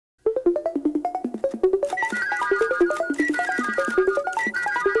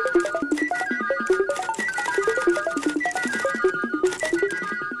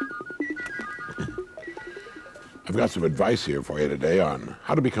got some advice here for you today on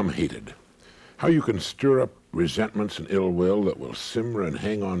how to become hated, how you can stir up resentments and ill will that will simmer and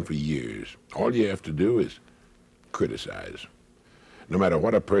hang on for years. All you have to do is criticize. No matter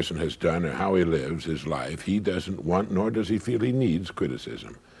what a person has done or how he lives his life, he doesn't want nor does he feel he needs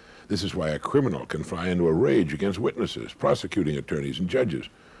criticism. This is why a criminal can fly into a rage against witnesses, prosecuting attorneys, and judges.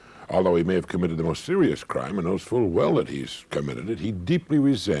 Although he may have committed the most serious crime and knows full well that he's committed it, he deeply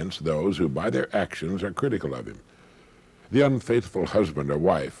resents those who by their actions are critical of him. The unfaithful husband or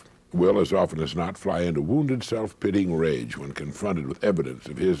wife will, as often as not, fly into wounded self-pitying rage when confronted with evidence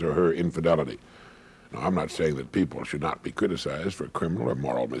of his or her infidelity. Now, I'm not saying that people should not be criticized for criminal or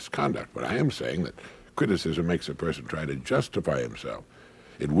moral misconduct, but I am saying that criticism makes a person try to justify himself.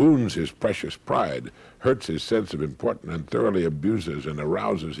 It wounds his precious pride, hurts his sense of importance, and thoroughly abuses and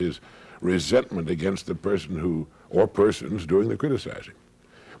arouses his resentment against the person who, or persons, doing the criticizing.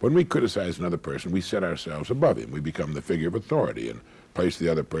 When we criticize another person, we set ourselves above him. We become the figure of authority and place the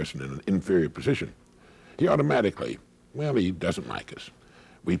other person in an inferior position. He automatically, well, he doesn't like us.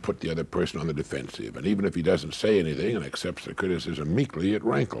 We put the other person on the defensive, and even if he doesn't say anything and accepts the criticism meekly, it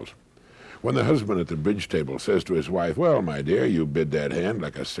rankles. When the husband at the bridge table says to his wife, "Well, my dear, you bid that hand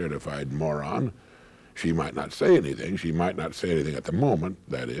like a certified moron," she might not say anything. She might not say anything at the moment,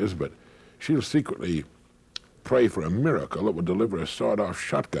 that is, but she'll secretly pray for a miracle that would deliver a sawed-off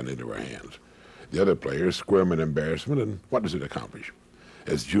shotgun into her hands. The other players squirm in embarrassment, and what does it accomplish?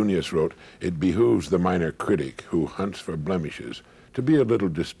 As Junius wrote, it behooves the minor critic who hunts for blemishes to be a little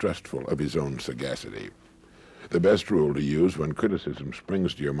distrustful of his own sagacity. The best rule to use when criticism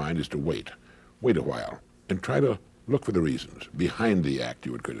springs to your mind is to wait. Wait a while, and try to look for the reasons behind the act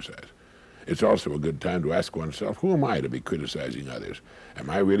you would criticize. It's also a good time to ask oneself, who am I to be criticizing others? Am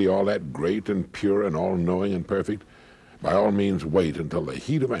I really all that great and pure and all-knowing and perfect? By all means, wait until the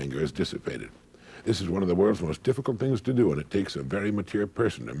heat of anger is dissipated. This is one of the world's most difficult things to do, and it takes a very mature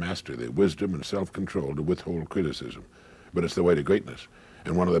person to master the wisdom and self-control to withhold criticism. But it's the way to greatness,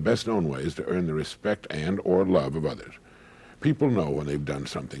 and one of the best-known ways to earn the respect and or love of others. People know when they've done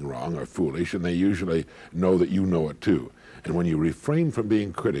something wrong or foolish, and they usually know that you know it too. And when you refrain from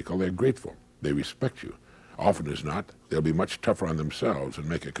being critical, they're grateful. They respect you. Often as not, they'll be much tougher on themselves and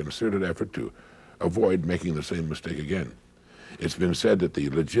make a concerted effort to avoid making the same mistake again. It's been said that the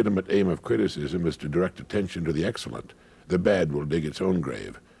legitimate aim of criticism is to direct attention to the excellent. The bad will dig its own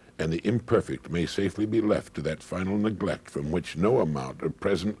grave, and the imperfect may safely be left to that final neglect from which no amount of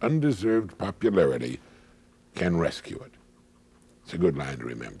present undeserved popularity can rescue it. It's a good line to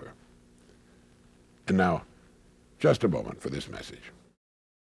remember. And now, just a moment for this message.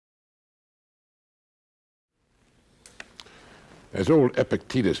 As old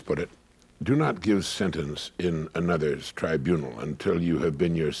Epictetus put it, do not give sentence in another's tribunal until you have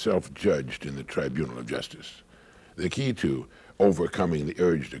been yourself judged in the tribunal of justice. The key to overcoming the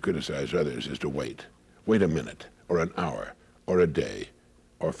urge to criticize others is to wait. Wait a minute, or an hour, or a day,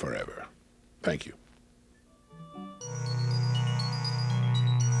 or forever. Thank you.